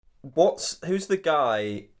Who's the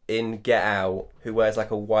guy in Get Out who wears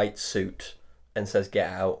like a white suit and says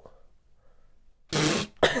 "Get Out"?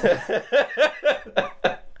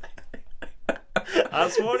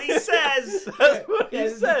 That's what he says. That's what he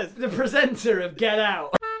says. The presenter of Get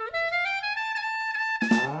Out.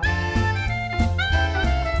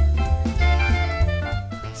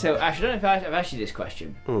 So, Ash, I don't know if I've asked you this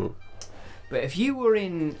question, but if you were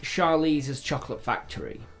in Charlize's chocolate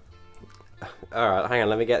factory... All right, hang on.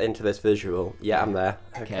 Let me get into this visual. Yeah, I'm there.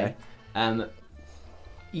 Okay.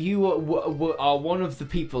 You are one of the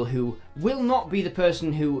people who will not be the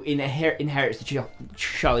person who inherits the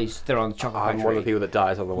Charlize Theron chocolate factory. I'm one of the people that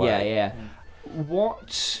dies on the way. Yeah.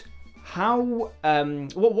 What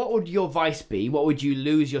would your vice be? What would you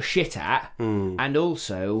lose your shit at? And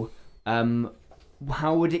also,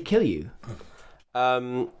 how would it kill you?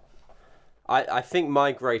 I think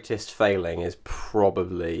my greatest failing is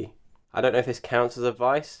probably... I don't know if this counts as a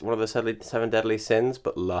vice, one of the 7 deadly sins,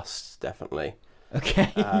 but lust, definitely.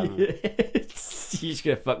 Okay. You're just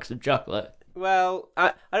going to fuck some chocolate. Well,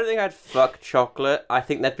 I don't think I'd fuck chocolate. I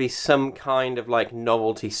think there'd be some kind of, like,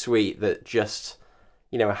 novelty sweet that just,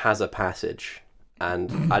 has a passage.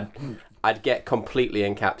 And I'd get completely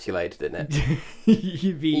encapsulated in it.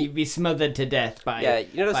 You'd be smothered to death by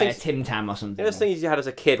a Tim Tam or something. You know those things you had as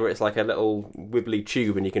a kid where it's like a little wibbly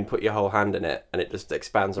tube and you can put your whole hand in it and it just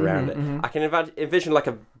expands around it? I can envision like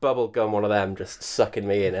a bubble gum one of them just sucking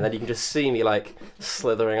me in, and then you can just see me like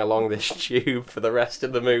slithering along this tube for the rest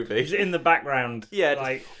of the movie. In the background. Yeah.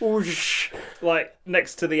 Like, Whoosh. like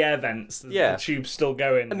next to the air vents. The tube's still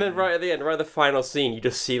going. And then right at the end, right at the final scene, you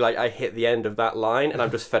just see like I hit the end of that line and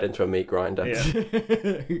I'm just fed into a meat grinder.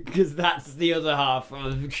 Yeah. Because that's the other half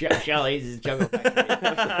of Charlize's chocolate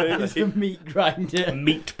factory. It's a meat grinder.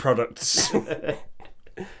 Meat products.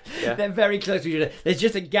 Yeah. They're very close to each other. There's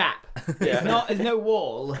just a gap. Yeah. There's no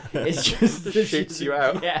wall. It's just shoots you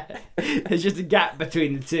out. Yeah. There's just a gap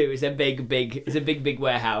between the two. It's a big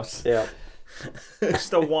warehouse. Yeah.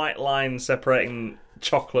 Just a white line separating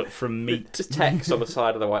chocolate from meat. Just text on the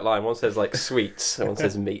side of the white line. One says like sweets and one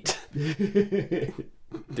says meat.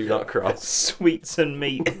 Do not cross. Sweets and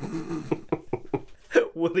meat.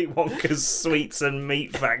 Willy Wonka's Sweets and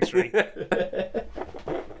Meat Factory.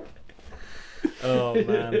 Oh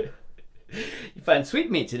man. You find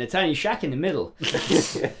sweetmeats in a tiny shack in the middle.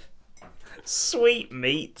 Sweet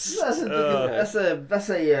meats. That's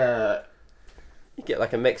a You get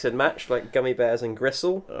like a mix and match, like gummy bears and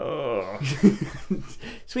gristle. Oh.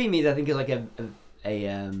 Sweetmeats, I think, is like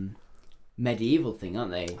a medieval thing,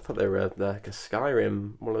 aren't they? I thought they were like a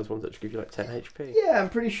Skyrim, one of those ones that just give you like 10 HP. Yeah, I'm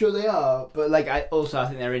pretty sure they are. But like, I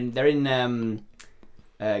think they're in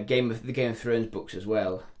Game of Thrones books as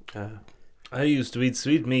well. I used to eat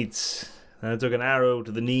sweetmeats. I took an arrow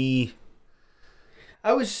to the knee.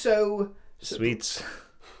 I was so Sweets.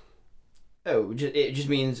 Oh, it just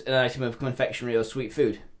means an item of confectionery or sweet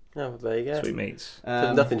food. Oh, well, there you go. Sweetmeats.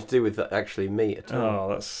 So nothing to do with actually meat at all. Oh,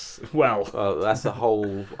 that's... Well... Well, that's the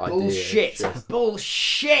whole idea. Bullshit! Just...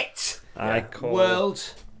 Bullshit! I call...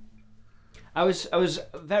 World. I was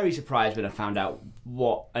very surprised when I found out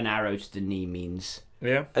what an arrow to the knee means.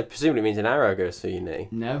 Yeah? It presumably means an arrow goes through your knee.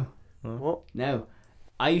 No. What? No.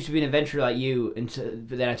 I used to be an adventurer like you,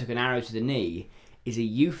 but then I took an arrow to the knee, is a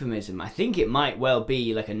euphemism. I think it might well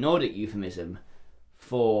be like a Nordic euphemism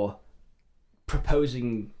for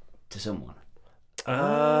proposing to someone.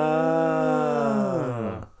 Ah.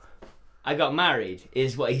 I got married,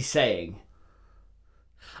 is what he's saying.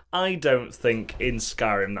 I don't think in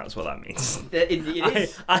Skyrim that's what that means. It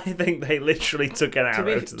is. I think they literally took an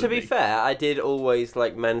arrow to the To be knee. fair, I did always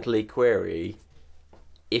like mentally query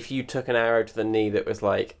if you took an arrow to the knee that was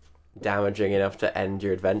like damaging enough to end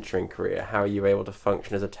your adventuring career, how are you able to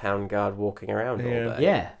function as a town guard walking around all day?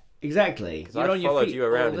 Yeah, exactly. Because I followed you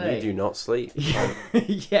around and you do not sleep.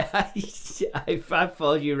 Yeah, I've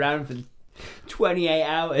followed you around for 28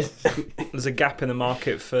 hours. There's a gap in the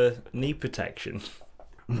market for knee protection.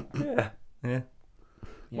 Yeah.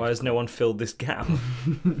 Why has no one filled this gap?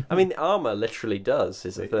 I mean, armour literally does,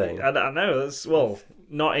 is the thing. I know, that's, well,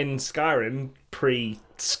 not in Skyrim,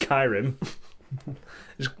 pre-Skyrim.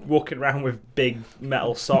 Just walking around with big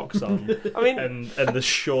metal socks on. I mean, and the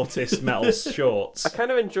shortest metal shorts. I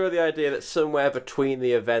kind of enjoy the idea that somewhere between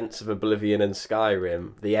the events of Oblivion and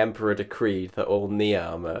Skyrim, the Emperor decreed that all knee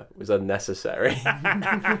armour was unnecessary.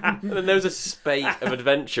 And then there was a spate of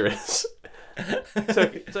adventurers.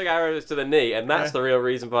 took arrows to the knee, and that's the real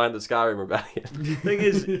reason behind the Skyrim rebellion. Thing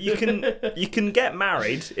is, you can get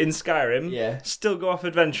married in Skyrim, still go off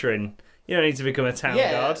adventuring. You don't need to become a town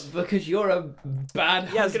guard. Because you're a bad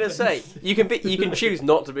husband. Yeah, I was going to say, you can choose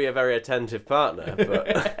not to be a very attentive partner,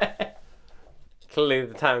 but Clearly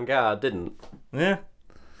the town guard didn't. Yeah.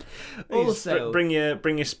 You just Also- bring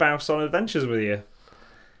your spouse on adventures with you.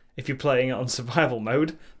 If you're playing it on survival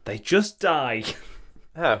mode, they just die.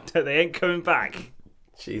 Oh, They ain't coming back.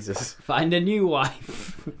 Jesus. Find a new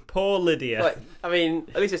wife. Poor Lydia. Like, I mean,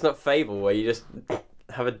 at least it's not Fable where you just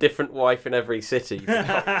have a different wife in every city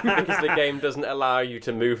because the game doesn't allow you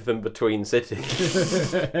to move them between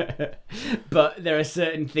cities. But there are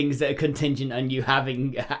certain things that are contingent on you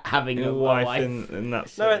having a wife. in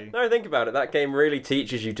that No, city. no, think about it. That game really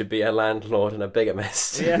teaches you to be a landlord and a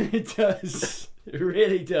bigamist. Yeah. It does. It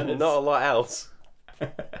really does. Not a lot else. I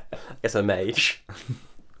guess a mage.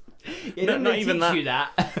 It No, doesn't not even teach you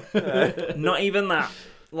that. Not even that.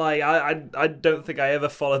 Like I don't think I ever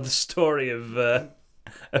followed the story of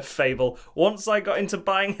Fable. Once I got into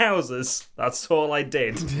buying houses, that's all I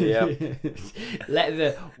did. Yeah. Let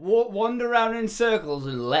the wander around in circles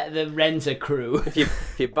and let the rent accrue.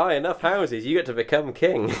 If you buy enough houses, you get to become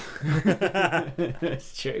king.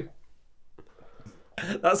 That's true.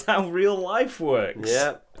 That's how real life works.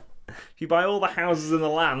 Yeah. If you buy all the houses in the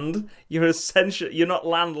land, you're not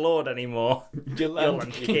landlord anymore. You're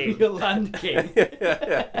land king. You're land king.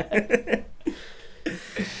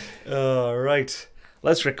 All right.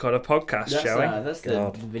 Let's record a podcast, shall we? That's the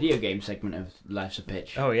God. video game segment of Life's a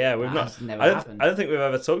Pitch. Oh yeah, we've not. That's never I happened. don't think we've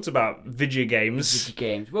ever talked about video games. Video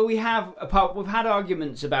games. Well, we've had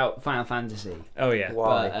arguments about Final Fantasy, Oh yeah.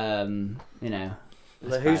 Why? but you know.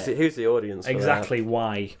 that's Who's the audience? For Exactly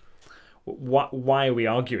why? Why are we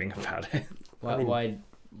arguing about it? Why, I mean-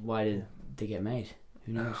 why did they get made?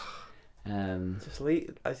 Who knows? That? Just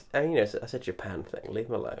leave. I said Japan thing. Leave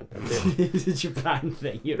them alone. It's a Japan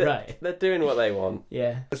thing. You're right. They're doing what they want.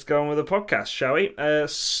 Yeah, Let's go on with the podcast, shall we?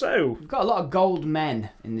 So we've got a lot of gold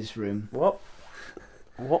men in this room. What?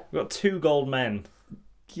 we've got 2 gold men.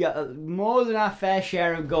 Yeah, more than our fair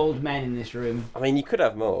share of gold men in this room. I mean, you could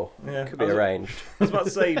have more. Yeah, Could be arranged. I was about to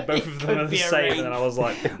say both of them could are the be same, and then I was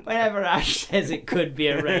like, Whenever Ash says it could be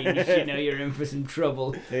arranged, you know you're in for some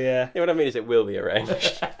trouble. yeah. Yeah, what I mean is it will be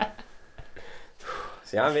arranged.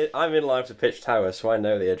 See, I'm in Live to Pitch Tower, so I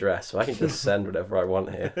know the address, so I can just send whatever I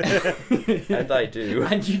want here, and I do.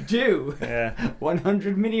 And you do. Yeah.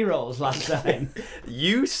 100 mini rolls last time.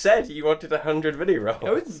 You said you wanted 100 mini rolls. I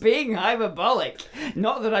was being hyperbolic.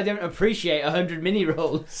 Not that I don't appreciate 100 mini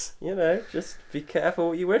rolls. You know, just be careful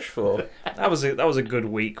what you wish for. That was a good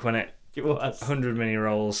week when it It was. 100 mini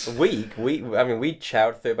rolls. I mean, we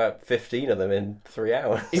chowed through about 15 of them in 3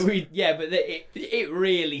 hours. But it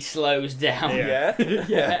really slows down. Yeah.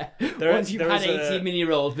 Yeah. Once you've there had is 80 mini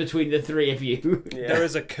rolls between the three of you. Yeah. There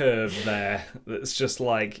is a curve there that's just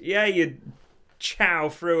like, yeah, you chow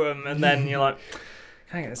through them, and then you're like,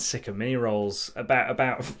 I get sick of mini rolls.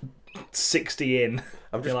 About 60 in.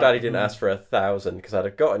 I'm just You're glad like, he didn't ask for 1,000 because I'd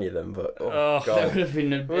have gotten you them, but Oh, That god, would have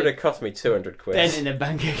been a it would have cost me 200 quid. dent in a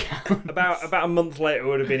bank account. About a month later,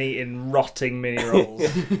 would have been eating rotting mini rolls.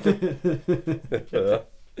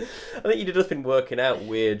 I think you'd have been working out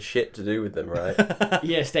weird shit to do with them, right?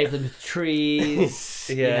 Yeah, staple them to trees.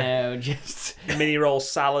 Yeah. You know, just Mini roll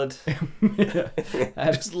salad.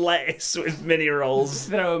 Just lettuce with mini rolls.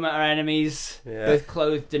 throw them at our enemies, Yeah. both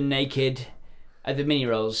clothed and naked. The mini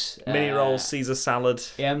rolls. Mini roll Caesar salad.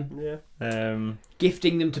 Yeah. Yeah.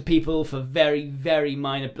 Gifting them to people for very, very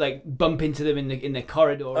minor, like bump into them in the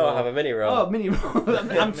corridor. Oh, I'll have a mini roll. Oh, mini roll. I'm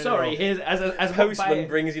Mini sorry. roll. Here's as Postman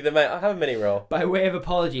brings you the mail. I'll have a mini roll. by way of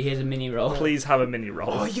apology. Here's a mini roll. Please have a mini roll.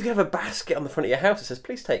 Oh, you can have a basket on the front of your house that says,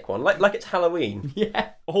 please take one. Like it's Halloween. Yeah.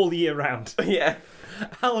 All year round. Yeah.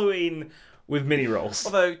 Halloween with mini rolls.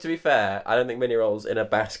 Although, to be fair, I don't think mini rolls in a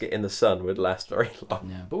basket in the sun would last very long.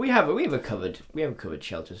 No, but we have a covered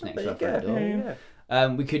shelters next to our front door.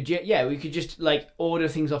 Yeah. We could just like order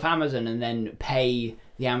things off Amazon and then pay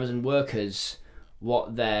the Amazon workers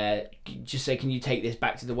what they're just say, can you take this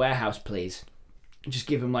back to the warehouse, please? Just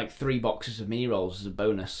give them like 3 boxes of mini rolls as a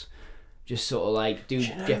bonus. Just sort of like do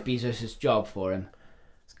Jeff Bezos' job for him.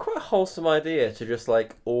 It's quite a wholesome idea to just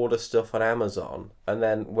like order stuff on Amazon, and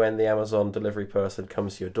then when the Amazon delivery person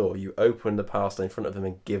comes to your door, you open the parcel in front of them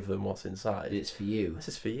and give them what's inside. It's for you. This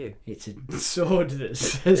is for you. It's a sword that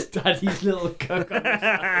says Daddy's little cock on the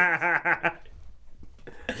side.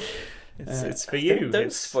 It's for you. Don't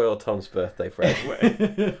It's- spoil Tom's birthday, Fred.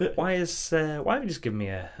 Why have you just given me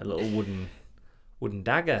a little wooden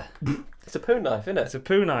dagger? It's a poo knife, isn't It's it? a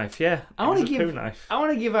poo knife, yeah. I wanna It's a give- poo knife. I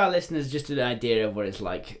want to give our listeners just an idea of what it's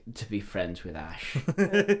like to be friends with Ash.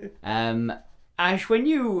 Ash, when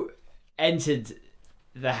you entered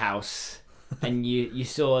the house and you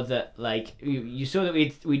saw that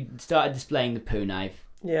we started displaying the poo knife,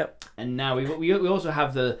 Yep. and now we also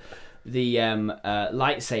have the the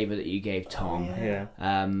lightsaber that you gave Tom. Yeah.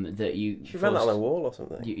 That you. You found that on a wall or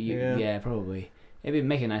something. Yeah, probably. Maybe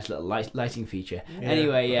make a nice little lighting feature. Yeah.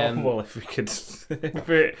 Anyway, well, if we could,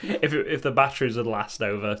 if the batteries would last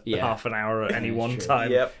over half an hour at any one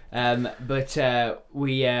time. Yep. But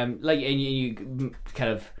we and you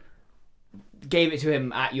kind of gave it to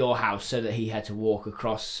him at your house so that he had to walk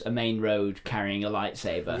across a main road carrying a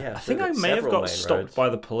lightsaber. Yeah, I think I may have got stopped by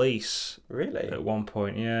the police. Really? At one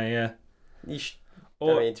point, yeah.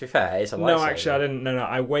 I mean, to be fair, it's a lightsaber. No, actually, I didn't. No,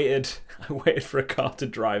 I waited for a car to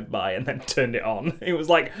drive by and then turned it on. It was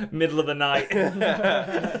like middle of the night.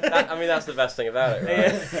 That's the best thing about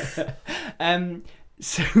it, right?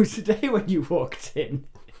 So today when you walked in,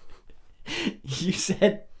 you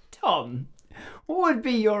said, "Tom, what would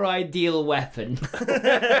be your ideal weapon?"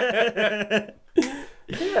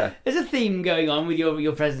 Yeah. There's a theme going on with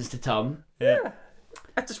your presents to Tom. Yeah.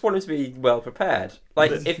 I just want him to be well prepared.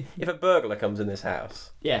 Like, if a burglar comes in this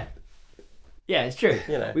house... Yeah, it's true.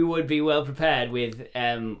 We would be well prepared with...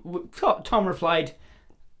 Tom replied,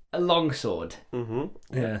 a longsword. Mm-hmm.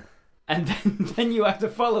 Yeah. And then you asked a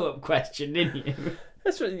follow-up question, didn't you?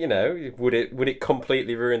 That's what, would it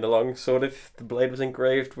completely ruin the longsword if the blade was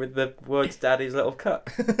engraved with the words "Daddy's little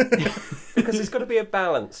cuck"? Because there's got to be a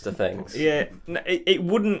balance to things. Yeah, it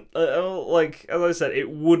wouldn't. Like as I said, it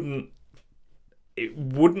wouldn't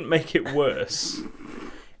make it worse.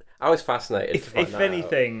 I was fascinated. If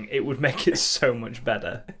anything, it would make it so much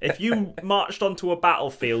better. If you marched onto a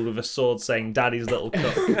battlefield with a sword saying "Daddy's little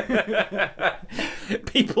cook,"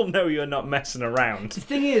 people know you're not messing around. The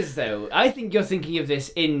thing is, though, I think you're thinking of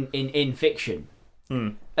this in fiction.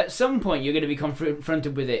 At some point, you're going to be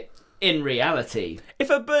confronted with it in reality.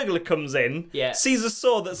 If a burglar comes in, sees a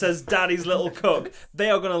sword that says "Daddy's little cook,"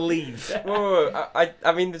 they are going to leave. Whoa.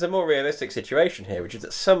 I mean, there's a more realistic situation here, which is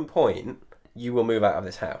at some point you will move out of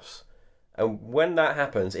this house. And when that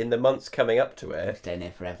happens, in the months coming up to it... Staying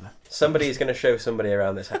there forever. Somebody is going to show somebody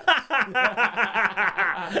around this house.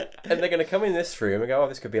 And they're going to come in this room and go,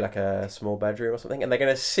 this could be like a small bedroom or something. And they're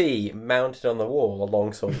going to see, mounted on the wall, a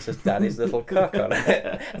longsword that says "Daddy's little cock" on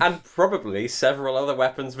it. And probably several other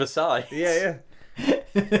weapons besides. Yeah.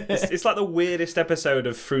 It's like the weirdest episode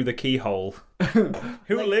of Through the Keyhole. Who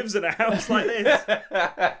lives in a house like this?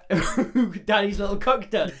 Daddy's little cook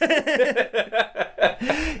does.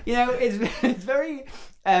 It's very.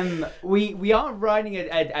 We are riding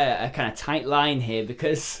a kind of tight line here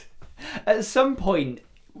because at some point,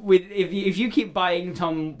 if you keep buying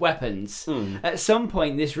Tom weapons, at some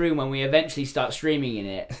point this room, when we eventually start streaming in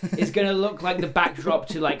it, is going to look like the backdrop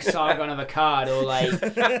to like Sargon of Akkad or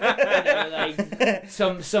like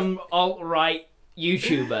some alt-right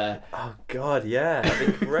YouTuber. Oh God, yeah,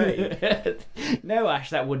 that'd be great. No, Ash,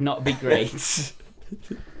 that would not be great.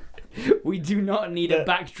 We do not need a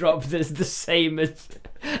backdrop that's the same as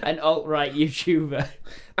an alt-right YouTuber.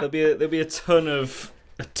 There'll be a ton of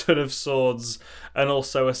swords and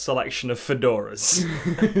also a selection of fedoras.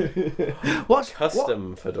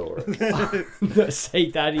 Custom fedoras. That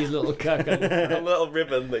say "Daddy's little cuck" on it. A little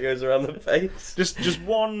ribbon that goes around the face. Just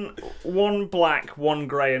one black, one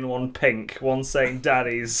grey, and one pink. One saying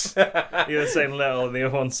 "Daddy's," the other saying "Little," and the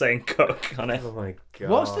other one saying "Cook" on it. Oh my God.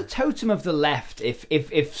 What's the totem of the left?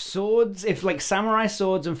 If swords, if like samurai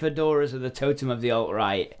swords and fedoras are the totem of the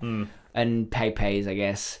alt-right and pei-peis, I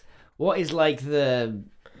guess. What is like the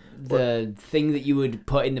thing that you would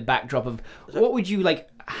put in the backdrop of? What would you like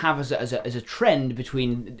have as a trend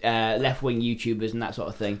between left-wing YouTubers and that sort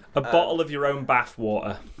of thing? A bottle of your own bath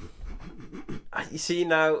water. You see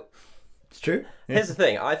now. It's true. Here's the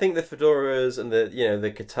thing. I think the fedoras and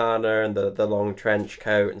the katana and the long trench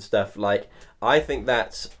coat and stuff, like, I think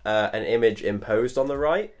that's an image imposed on the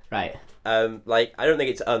right. Right. I don't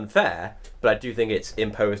think it's unfair, but I do think it's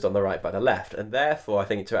imposed on the right by the left, and therefore I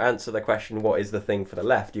think to answer the question, what is the thing for the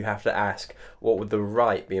left, you have to ask, what would the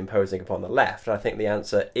right be imposing upon the left? And I think the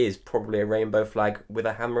answer is probably a rainbow flag with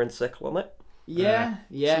a hammer and sickle on it. Yeah.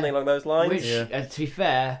 Something along those lines. Which, to be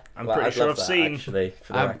fair, I'm pretty sure I've seen. Actually,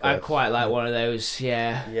 I quite like one of those.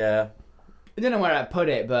 Yeah. I don't know where I'd put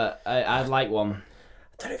it, but I'd like one.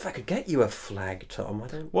 I don't know if I could get you a flag, Tom.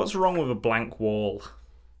 What's wrong with a blank wall?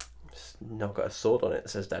 Not got a sword on it that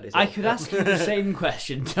says "Daddy's." I could ask you the same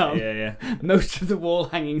question, Tom. Yeah. Most of the wall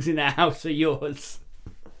hangings in our house are yours.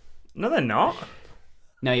 No, they're not.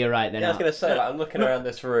 No, you're right. They're not. I was going to say, I'm looking around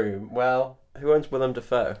this room. Well, who owns Willem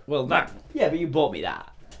Dafoe? Well, that. Yeah, but you bought me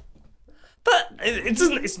that. But it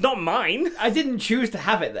doesn't. It's not mine. I didn't choose to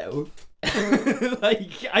have it though.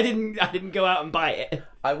 Like I didn't go out and buy it.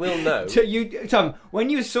 I will know. So you, Tom,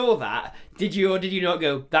 when you saw that, did you or did you not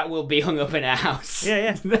go, that will be hung up in our house?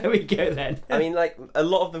 Yeah. There we go then. I mean, like, a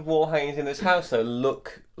lot of the wall hangings in this house, though,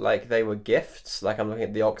 look like they were gifts. Like, I'm looking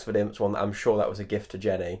at the Oxford Imps one. I'm sure that was a gift to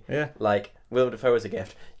Jenny. Yeah. Like, Willem Dafoe was a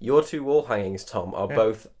gift. Your two wall hangings, Tom, are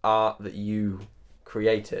both art that you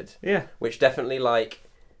created. Yeah. Which definitely, like,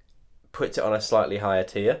 puts it on a slightly higher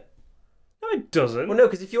tier. No, it doesn't. Well, no,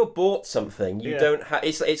 because if you're bought something, you don't have...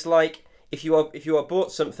 It's like... If you are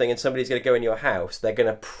bought something and somebody's going to go in your house, they're going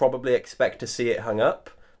to probably expect to see it hung up.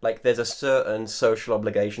 Like, there's a certain social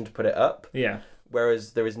obligation to put it up. Yeah.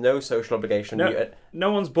 Whereas there is no social obligation.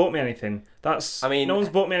 No one's bought me anything. I mean, no one's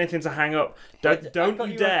bought me anything to hang up. Don't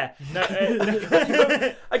you dare.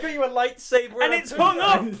 I got you a lightsaber And it's hung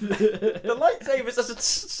up! The lightsaber's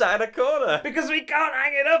just sat in a corner. Because we can't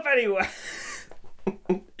hang it up anywhere.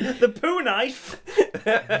 The poo knife.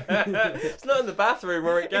 It's not in the bathroom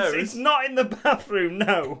where it goes. It's not in the bathroom,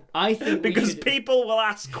 no. I think Because people will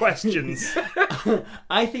ask questions.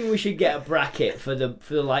 I think we should get a bracket for the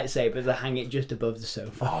lightsaber to hang it just above the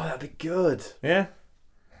sofa. Oh, that'd be good. Yeah.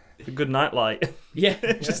 A good nightlight. Yeah.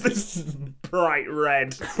 Just this bright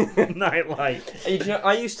red nightlight. And you know,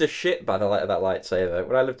 I used to shit by the light of that lightsaber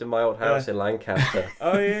when I lived in my old house in Lancaster.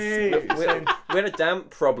 Oh, yeah. We had a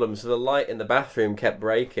damp problem, so the light in the bathroom kept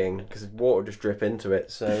breaking because water would just drip into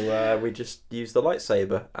it. So we just used the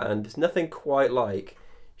lightsaber, and it's nothing quite like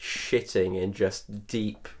shitting in just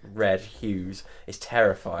deep red hues. It's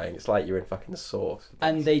terrifying. It's like you're in fucking sauce.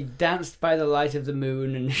 And they danced by the light of the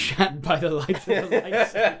moon and shat by the light of the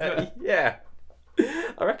lightsaber. Yeah.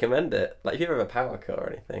 I recommend it. Like, if you ever have a power cut or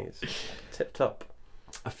anything, it's tip top.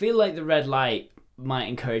 I feel like the red light might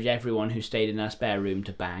encourage everyone who stayed in our spare room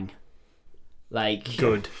to bang. Like,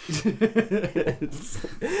 Good.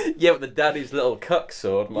 Yeah, but the daddy's little cuck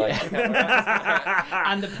sword might.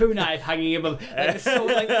 and the poo knife hanging above, like the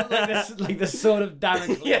sword, like the sword of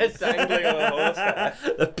Damocles. Yes, dangling on a horse there.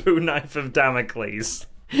 The poo knife of Damocles.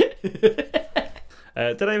 Did I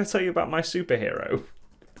ever tell you about my superhero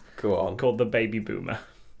Go on. called the Baby Boomer?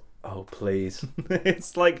 Oh, please.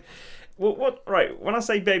 It's like, what? Right, when I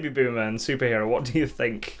say Baby Boomer and superhero, what do you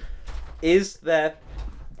think? Is there...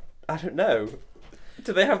 I don't know.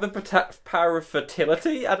 Do they have the power of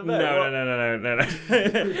fertility? I don't know.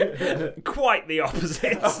 No. Quite the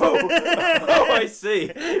opposite. Oh, I see.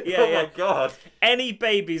 Yeah. My God. Any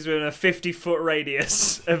babies within a 50-foot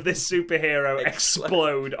radius of this superhero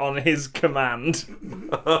explode on his command.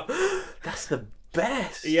 That's the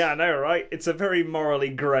best. Yeah, I know, right? It's a very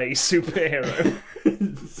morally grey superhero.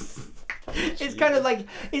 It's kind of like,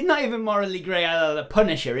 it's not even morally grey out of the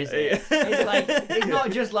Punisher, is it? It's like, it's not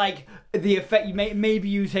just like the effect, maybe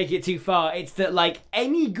you take it too far. It's that, like,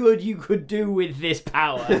 any good you could do with this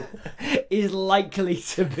power is likely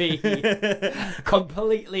to be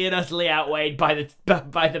completely and utterly outweighed by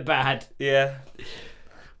the bad. Yeah.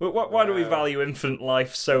 Why do we value infant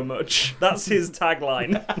life so much? That's his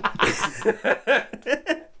tagline.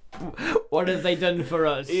 What have they done for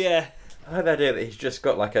us? Yeah. I had the idea that he's just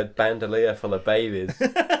got like a bandolier full of babies.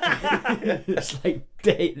 It's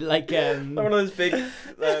like One of those big,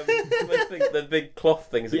 the big cloth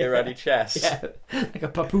things that go around your chest. yeah, like a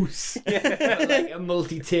papoose. Like a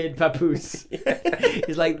multi-tiered papoose.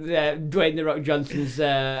 It's like Dwayne The Rock Johnson's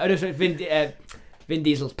Vin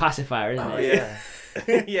Diesel's pacifier, isn't it? Yeah.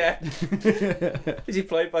 Yeah. Is he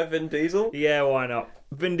played by Vin Diesel? Yeah, why not?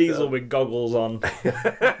 Vin Diesel with goggles on.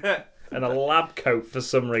 And a lab coat for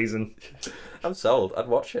some reason. I'm sold. I'd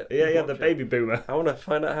watch it. Yeah, the Baby Boomer. I want to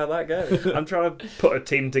find out how that goes. I'm trying to put a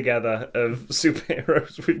team together of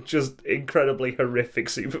superheroes with just incredibly horrific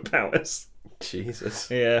superpowers.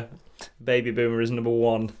 Jesus. Yeah. Baby Boomer is number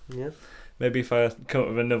one. Yeah. Maybe if I come up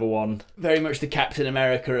with another one. Very much the Captain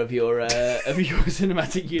America of your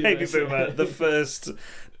cinematic universe. Baby Boomer, the first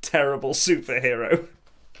terrible superhero.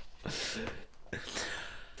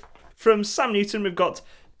 From Sam Newton, we've got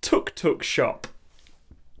Tuk Tuk Shop.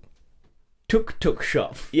 Tuk Tuk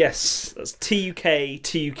Shop. Yes, that's T-U-K.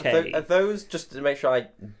 Are those, just to make sure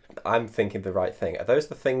I'm thinking the right thing, are those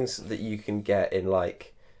the things that you can get in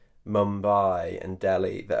like Mumbai and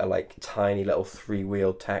Delhi that are like tiny little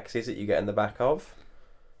 3-wheeled taxis that you get in the back of?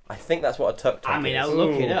 I think that's what a tuk-tuk I mean, is. I'll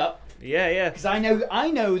look it Ooh. up. Yeah. Because I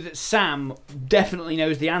know that Sam definitely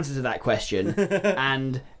knows the answer to that question,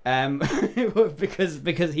 and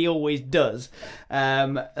because he always does.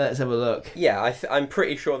 Let's have a look. Yeah, I'm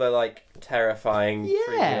pretty sure they're like terrifying Yeah.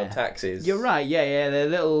 three-wheel taxis. You're right. Yeah. They're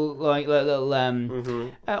little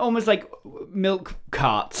almost like milk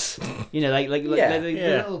carts. You know, like Yeah. the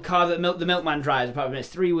little car that the milkman drives. Apart from it's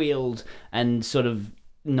 3-wheeled and sort of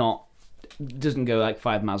doesn't go like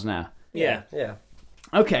 5 miles an hour. Yeah.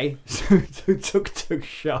 Okay, so tuk-tuk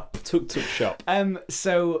shop. Tuk-tuk shop.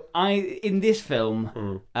 So in this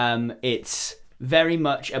film, it's very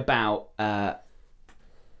much about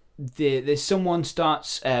there's someone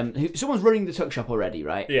someone's running the tuk shop already,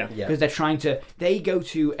 right? Yeah. Because they go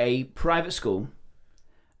to a private school,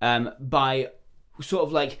 by sort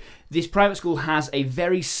of like this private school has a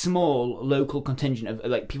very small local contingent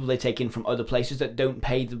of like people they take in from other places that don't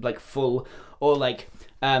pay the like full or like.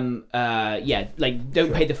 Don't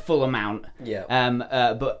pay the full amount.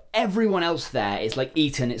 Yeah. But everyone else there is like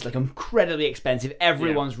Eton. It's like incredibly expensive.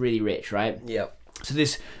 Everyone's really rich, right? Yeah. So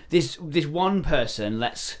this one person,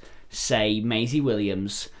 let's say Maisie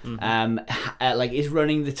Williams, is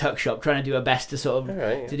running the tuck shop, trying to do her best to sort of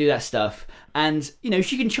to do that stuff. And you know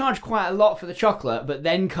she can charge quite a lot for the chocolate, but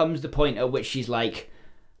then comes the point at which she's like.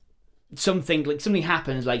 Something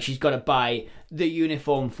happens, like she's got to buy the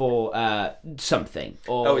uniform for something.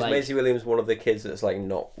 Or is Maisie Williams one of the kids that's like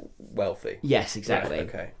not wealthy? Yes, exactly.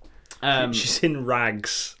 Right, okay. She's in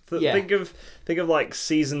rags. Yeah. Think of like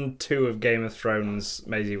season 2 of Game of Thrones,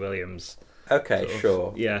 Maisie Williams. Okay, Sort of,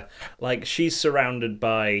 sure. Yeah, like she's surrounded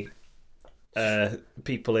by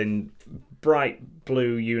people in bright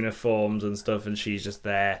blue uniforms and stuff, and she's just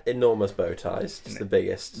there. Enormous bow ties, just the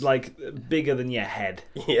biggest. Like bigger than your head.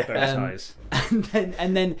 Yeah. Bow ties.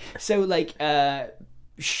 And then so like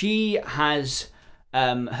she has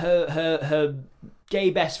her gay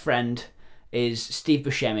best friend is Steve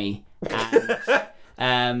Buscemi,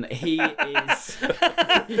 and he is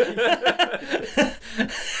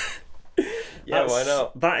Yeah, why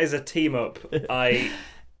not? That is a team up I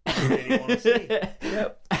really want to see.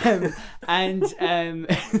 Yep.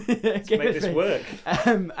 Let's make this work.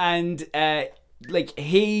 Like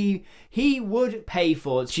he would pay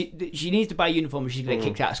for she needs to buy a uniform and she's gonna get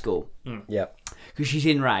kicked out of school Yep. because she's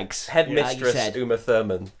in rags. Headmistress like Uma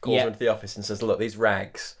Thurman calls Yeah. her into the office and says, "Look, these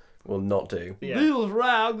rags will not do." Yeah. These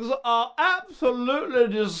rags are absolutely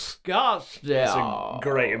disgusting. It's a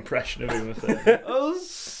great impression of Uma Thurman. A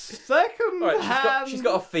second All right, hand. she's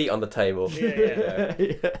got her feet on the table. Yeah.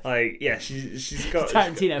 Like, yeah, she's got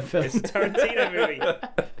Tarantino film. It's a Tarantino movie.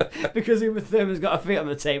 Because Uma Thurman's got her feet on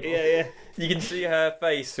the table. Yeah. You can see her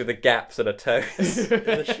face through the gaps in her toes in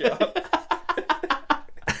the shot.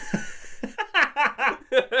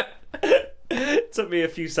 It took me a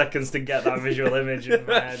few seconds to get that visual image in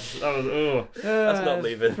my head. That's not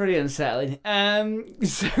leaving. Pretty unsettling.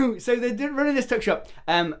 So they're running this tuck shop.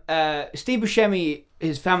 Steve Buscemi,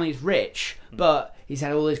 his family's rich, but he's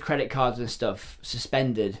had all his credit cards and stuff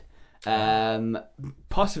suspended.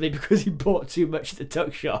 Possibly because he bought too much at the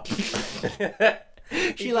tuck shop.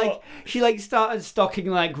 She started stocking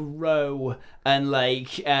like roe and like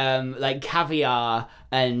caviar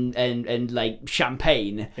and like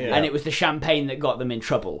champagne, and it was the champagne that got them in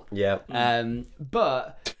trouble. Yeah.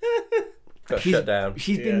 But Got shut down.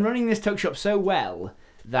 she's been running this tuck shop so well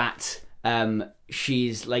that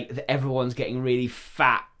she's like everyone's getting really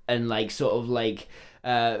fat and like sort of like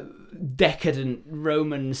decadent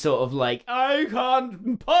Roman sort of like I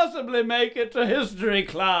can't possibly make it to history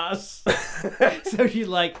class. So she's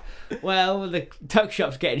like, well, the tuck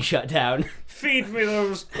shop's getting shut down. Feed me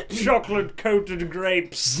those chocolate coated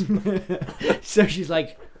grapes. So she's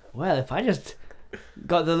like, well, if I just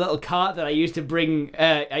got the little cart that I used to bring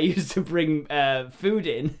food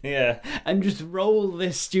in, Yeah. and just roll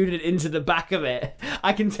this student into the back of it,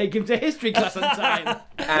 I can take him to history class on time.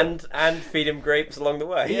 and feed him grapes along the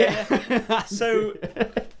way. Yeah. So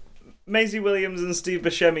Maisie Williams and Steve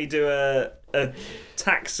Buscemi do a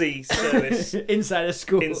taxi service Inside a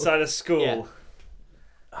school. inside a school. Yeah.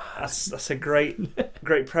 That's a great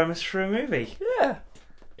premise for a movie. Yeah.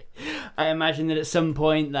 I imagine that at some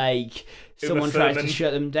point, like, someone tries to Thurman.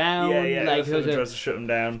 shut them down. Yeah. Like, Someone tries to shut them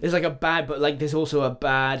down. there's like a bad, but like there's also a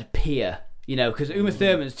bad peer You know, because Uma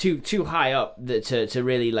Thurman's too high up to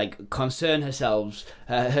really like concern herself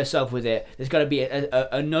with it. There's got to be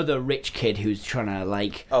another rich kid who's trying to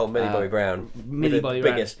like. Oh, Millie Bobby Brown. Millie with Bobby the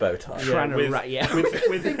biggest bow tie. Trying to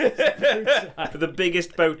with the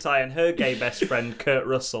biggest bow tie and her gay best friend Kurt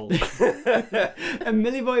Russell. And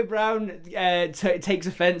Millie Bobby Brown takes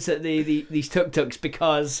offence at these tuk-tuks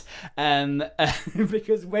because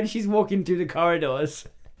when she's walking through the corridors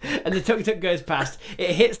and the tuk-tuk goes past,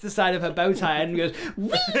 it hits the side of her bow tie and goes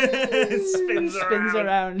It spins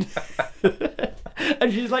around.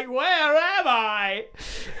 And she's like, where am I?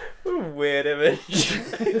 Weird image.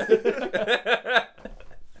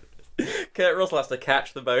 Kurt Russell has to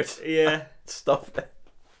catch the boat. Yeah. Stop it.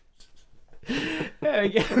 There we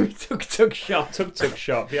go. Tuk-tuk shop. Tuk-tuk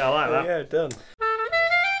shop. Yeah, I like that. Yeah, done.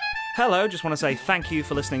 Hello, just want to say thank you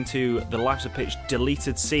for listening to The Lives of Pitch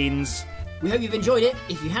deleted scenes. We hope you've enjoyed it.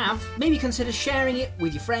 If you have, maybe consider sharing it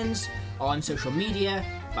with your friends on social media,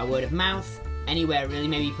 by word of mouth, anywhere really.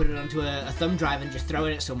 Maybe put it onto a thumb drive and just throw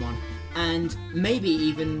it at someone. And maybe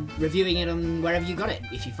even reviewing it on wherever you got it.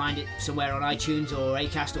 If you find it somewhere on iTunes or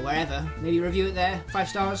Acast or wherever, maybe review it there. 5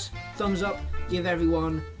 stars, thumbs up, give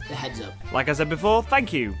everyone the heads up. Like I said before,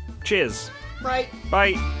 thank you. Cheers. Right.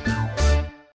 Bye.